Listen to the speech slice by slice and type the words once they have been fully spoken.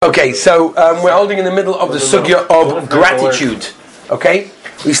Okay, so we're holding in the middle of the sugya of gratitude. Okay,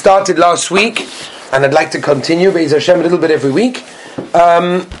 we started last week, and I'd like to continue, Be'ez Hashem, a little bit every week.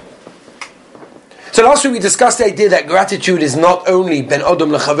 So last week we discussed the idea that gratitude is not only ben Adam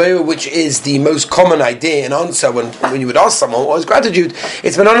lechaveru, which is the most common idea and answer when you would ask someone what is gratitude.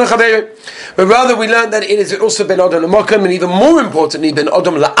 It's ben Adam lechaveru, but rather we learned that it is also ben Adam lemakam, and even more importantly ben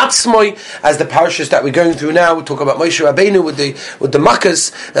Adam la'atzmoi, as the parashas that we're going through now. We talk about Moshe Rabbeinu with the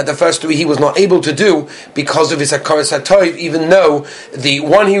makas that the first three he was not able to do because of his hakaras hatov, even though the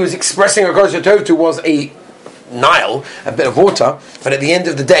one he was expressing hakaras hatov to was a Nile, a bit of water, but at the end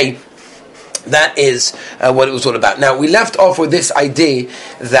of the day, that is what it was all about. Now, we left off with this idea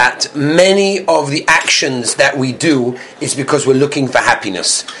that many of the actions that we do is because we're looking for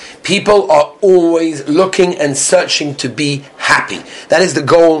happiness. People are always looking and searching to be happy. That is the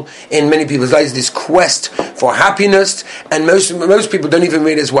goal in many people's lives, this quest for happiness, and most people don't even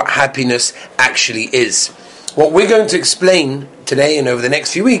realize what happiness actually is. What we're going to explain today and over the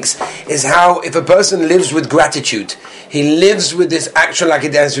next few weeks is how, if a person lives with gratitude, he lives with this action, like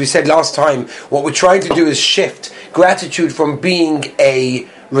it, as we said last time, what we're trying to do is shift gratitude from being a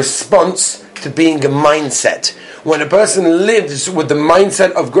response to being a mindset. When a person lives with the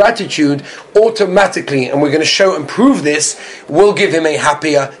mindset of gratitude, automatically, and we're going to show and prove this, will give him a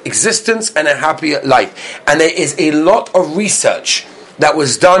happier existence and a happier life. And there is a lot of research that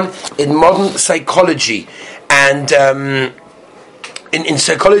was done in modern psychology and in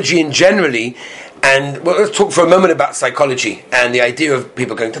psychology in generally. And let's talk for a moment about psychology and the idea of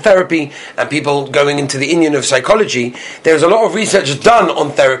people going to therapy and people going into the Indian of psychology. There's a lot of research done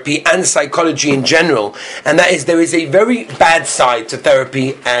on therapy and psychology in general, and that is, there is a very bad side to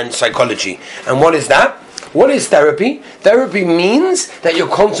therapy and psychology. And what is that? What is therapy? Therapy means that you're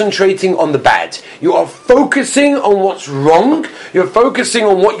concentrating on the bad. You are focusing on what's wrong. You're focusing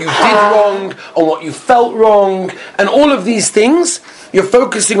on what you did wrong, on what you felt wrong, and all of these things. You're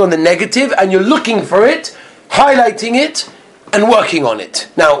focusing on the negative, and you're looking for it, highlighting it, and working on it.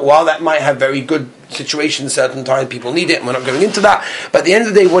 Now, while that might have very good situations, certain times people need it, and we're not going into that, but at the end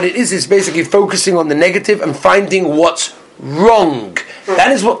of the day, what it is basically focusing on the negative and finding what's wrong.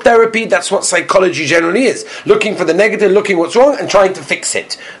 That is what therapy, that's what psychology generally is. Looking for the negative, looking what's wrong, and trying to fix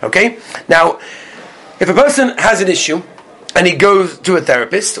it. Okay? Now, if a person has an issue, and he goes to a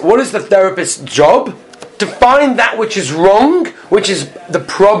therapist, what is the therapist's job? To find that which is wrong, which is the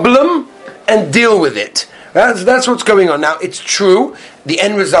problem, and deal with it. That's what's going on. Now, it's true, the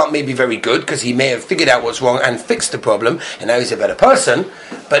end result may be very good, because he may have figured out what's wrong and fixed the problem, and now he's a better person.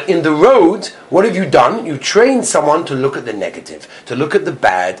 But in the road, what have you done? You trained someone to look at the negative, to look at the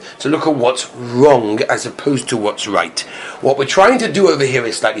bad, to look at what's wrong as opposed to what's right. What we're trying to do over here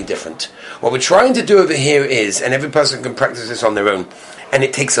is slightly different. What we're trying to do over here is, and every person can practice this on their own, and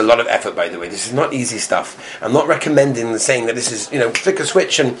it takes a lot of effort, by the way. This is not easy stuff. I'm not recommending and saying that this is, flick a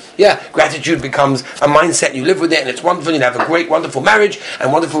switch and, gratitude becomes a mindset. You live with it and it's wonderful. You have a great, wonderful marriage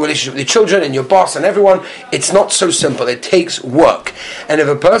and wonderful relationship with your children and your boss and everyone. It's not so simple. It takes work. And if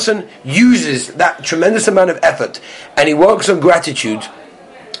a person uses that tremendous amount of effort and he works on gratitude,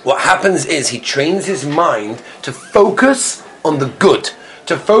 what happens is he trains his mind to focus on the good,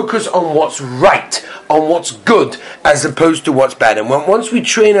 to focus on what's right, on what's good, as opposed to what's bad. And once we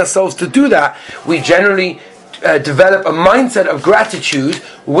train ourselves to do that, we generally develop a mindset of gratitude,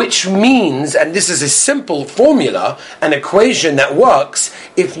 which means, and this is a simple formula, an equation that works,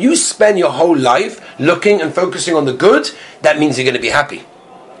 if you spend your whole life looking and focusing on the good, that means you're going to be happy.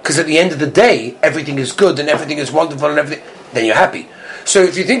 Because at the end of the day, everything is good and everything is wonderful and everything, then you're happy. So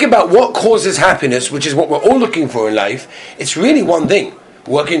if you think about what causes happiness, which is what we're all looking for in life, it's really one thing.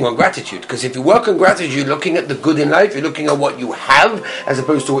 Working on gratitude. Because if you work on gratitude, you're looking at the good in life, you're looking at what you have as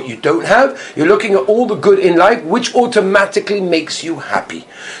opposed to what you don't have, you're looking at all the good in life, which automatically makes you happy.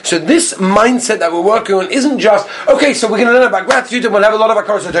 So this mindset that we're working on isn't just, okay, so we're going to learn about gratitude and we'll have a lot of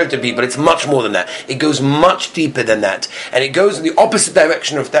hakaras hatov to be, but it's much more than that. It goes much deeper than that. And it goes in the opposite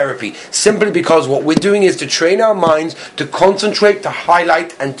direction of therapy, simply because what we're doing is to train our minds to concentrate, to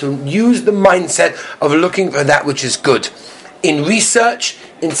highlight, and to use the mindset of looking for that which is good. In research,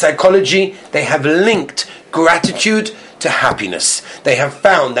 in psychology, they have linked gratitude to happiness. They have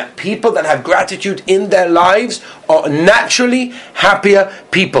found that people that have gratitude in their lives are naturally happier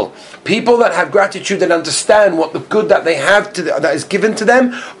people. People that have gratitude and understand what the good that they have that is given to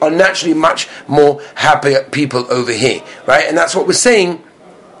them are naturally much more happier people over here, right? And that's what we're saying.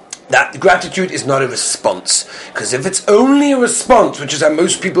 that gratitude is not a response. Because if it's only a response, which is how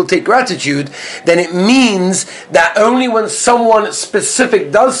most people take gratitude, then it means that only when someone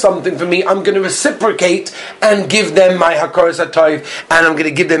specific does something for me, I'm going to reciprocate and give them my hakaras hatov, and I'm going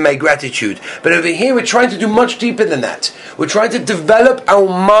to give them my gratitude. But over here, we're trying to do much deeper than that. We're trying to develop our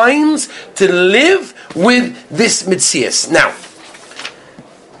minds to live with this mitzias. Now,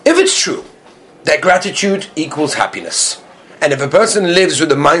 if it's true that gratitude equals happiness, and if a person lives with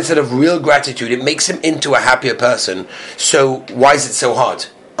the mindset of real gratitude, it makes him into a happier person. So why is it so hard?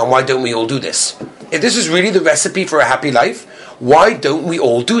 And why don't we all do this? If this is really the recipe for a happy life, why don't we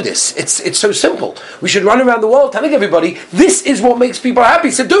all do this? It's so simple. We should run around the world telling everybody, this is what makes people happy,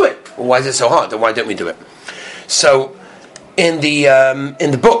 so do it. Well, why is it so hard? And why don't we do it? So, in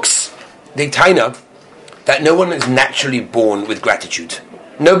the books, they taina that no one is naturally born with gratitude.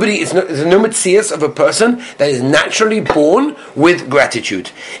 There's no mitzias of a person that is naturally born with gratitude.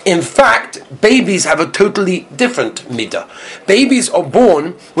 In fact, babies have a totally different midah. Babies are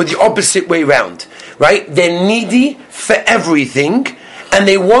born with the opposite way round, right? They're needy for everything, and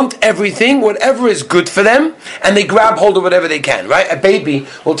they want everything, whatever is good for them, and they grab hold of whatever they can, right? A baby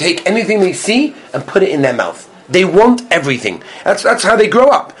will take anything they see and put it in their mouth. They want everything. That's how they grow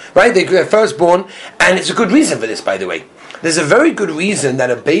up, right? They're first born, and it's a good reason for this, by the way. There's a very good reason that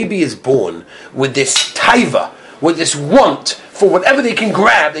a baby is born with this taiva, with this want for whatever they can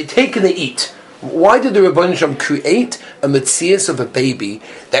grab, they take and they eat. Why did the Rebbeinu Shalom create a metzias of a baby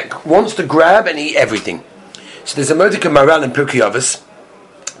that wants to grab and eat everything? So there's a Mordechai Maral in Pirkei Avos.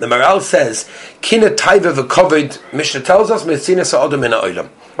 The Maral says, "Kina taiva v'koved." Mishnah tells us, "Metzinas ha'adam min ha'olam."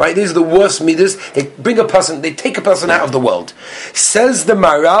 Right? These are the worst midas. They take a person out of the world. Says the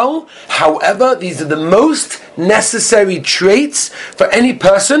Maral, however, these are the most necessary traits for any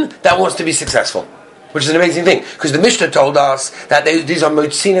person that wants to be successful. Which is an amazing thing. Because the Mishnah told us that these are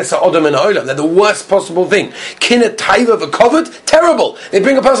motzinas ha'odam min ha'olam. They're the worst possible thing. Kinat taiva v'koved, terrible. They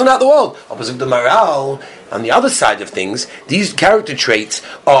bring a person out of the world. Opposite the Maral, on the other side of things, these character traits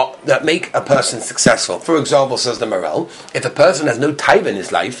are that make a person successful. For example, says the Maral, if a person has no taiva in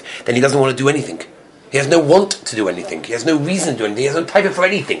his life, then he doesn't want to do anything. He has no want to do anything. He has no reason to do anything. He has no taiva for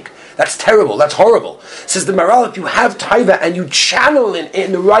anything. That's terrible. That's horrible. Says the Maral, if you have taiva and you channel it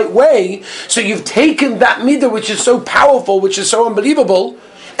in the right way, so you've taken that midah which is so powerful, which is so unbelievable,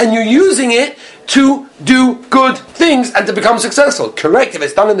 and you're using it to do good things and to become successful. Correct. If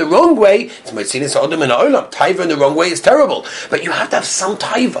it's done in the wrong way, it's motzinas ha'adam min ha'olam. Taiva in the wrong way is terrible. But you have to have some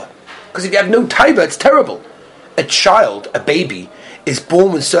taiva. Because if you have no taiva, it's terrible. A child, a baby, is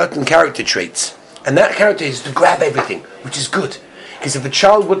born with certain character traits. And that character is to grab everything, which is good. Because if a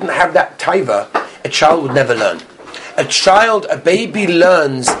child wouldn't have that taiva, a child would never learn. A baby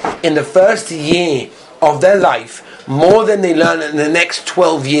learns in the first year of their life more than they learn in the next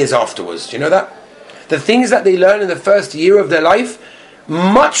 12 years afterwards. Do you know that? The things that they learn in the first year of their life,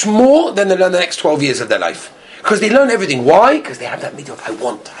 much more than they learn the next 12 years of their life. Because they learn everything. Why? Because they have that midah of I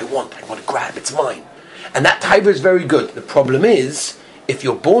want to grab, it's mine. And that taiva is very good. The problem is, if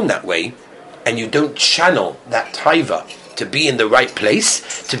you're born that way, and you don't channel that taiva to be in the right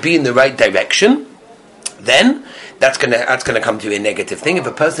place, to be in the right direction, then that's gonna come to a negative thing. If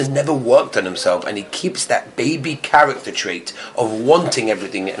a person never worked on himself and he keeps that baby character trait of wanting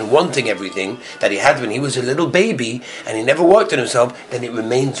everything that he had when he was a little baby, and he never worked on himself, then it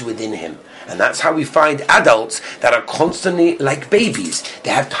remains within him. And that's how we find adults that are constantly like babies.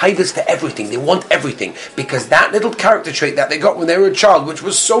 They have taivas for everything. They want everything. Because that little character trait that they got when they were a child, which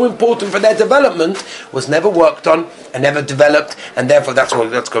was so important for their development, was never worked on and never developed, and therefore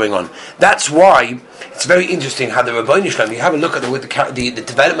that's going on. That's why it's very interesting how the Rebbeinu Shalom, you have a look at the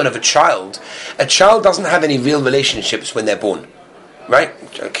development of a child. A child doesn't have any real relationships when they're born. Right?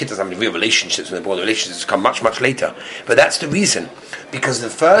 A kid doesn't have any real relationships when they're born. The relationships come much, much later. But that's the reason. Because the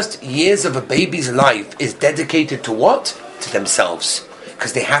first years of a baby's life is dedicated to what? To themselves.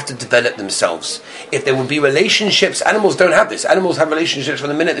 Because they have to develop themselves. If there would be relationships, animals don't have this. Animals have relationships from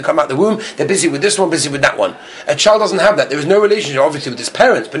the minute they come out of the womb. They're busy with this one, busy with that one. A child doesn't have that. There is no relationship, obviously, with his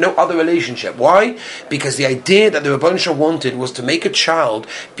parents, but no other relationship. Why? Because the idea that the Rebbeinu Shalom wanted was to make a child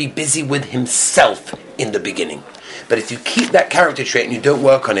be busy with himself in the beginning. But if you keep that character trait and you don't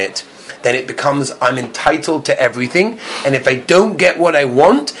work on it, then it becomes I'm entitled to everything, and if I don't get what I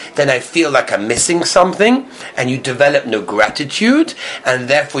want, then I feel like I'm missing something, and you develop no gratitude, and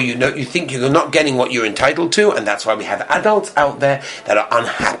therefore you think you're not getting what you're entitled to, and that's why we have adults out there that are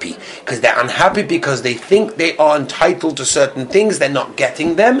unhappy, because they're unhappy because they think they are entitled to certain things, they're not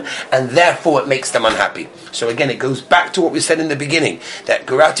getting them, and therefore it makes them unhappy. So again, it goes back to what we said in the beginning, that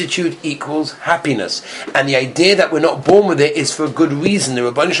gratitude equals happiness. And the idea that we're not born with it is for a good reason. The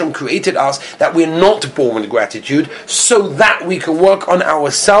Rebbeinu Shalom created us that we're not born with gratitude, so that we can work on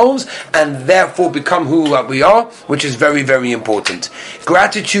ourselves and therefore become who we are, which is very, very important.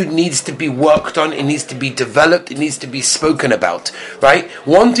 Gratitude needs to be worked on, it needs to be developed, it needs to be spoken about, right?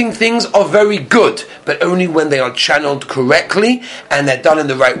 Wanting things are very good, but only when they are channeled correctly and they're done in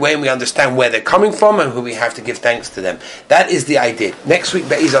the right way and we understand where they're coming from and who we have to give thanks to them. That is the idea. Next week,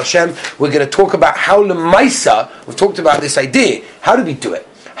 Be'ez Hashem, we're going to talk about how L'maisa, we've talked about this idea, how do we do it?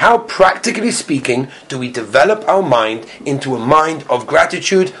 How, practically speaking, do we develop our mind into a mind of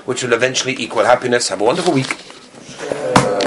gratitude, which will eventually equal happiness? Have a wonderful week.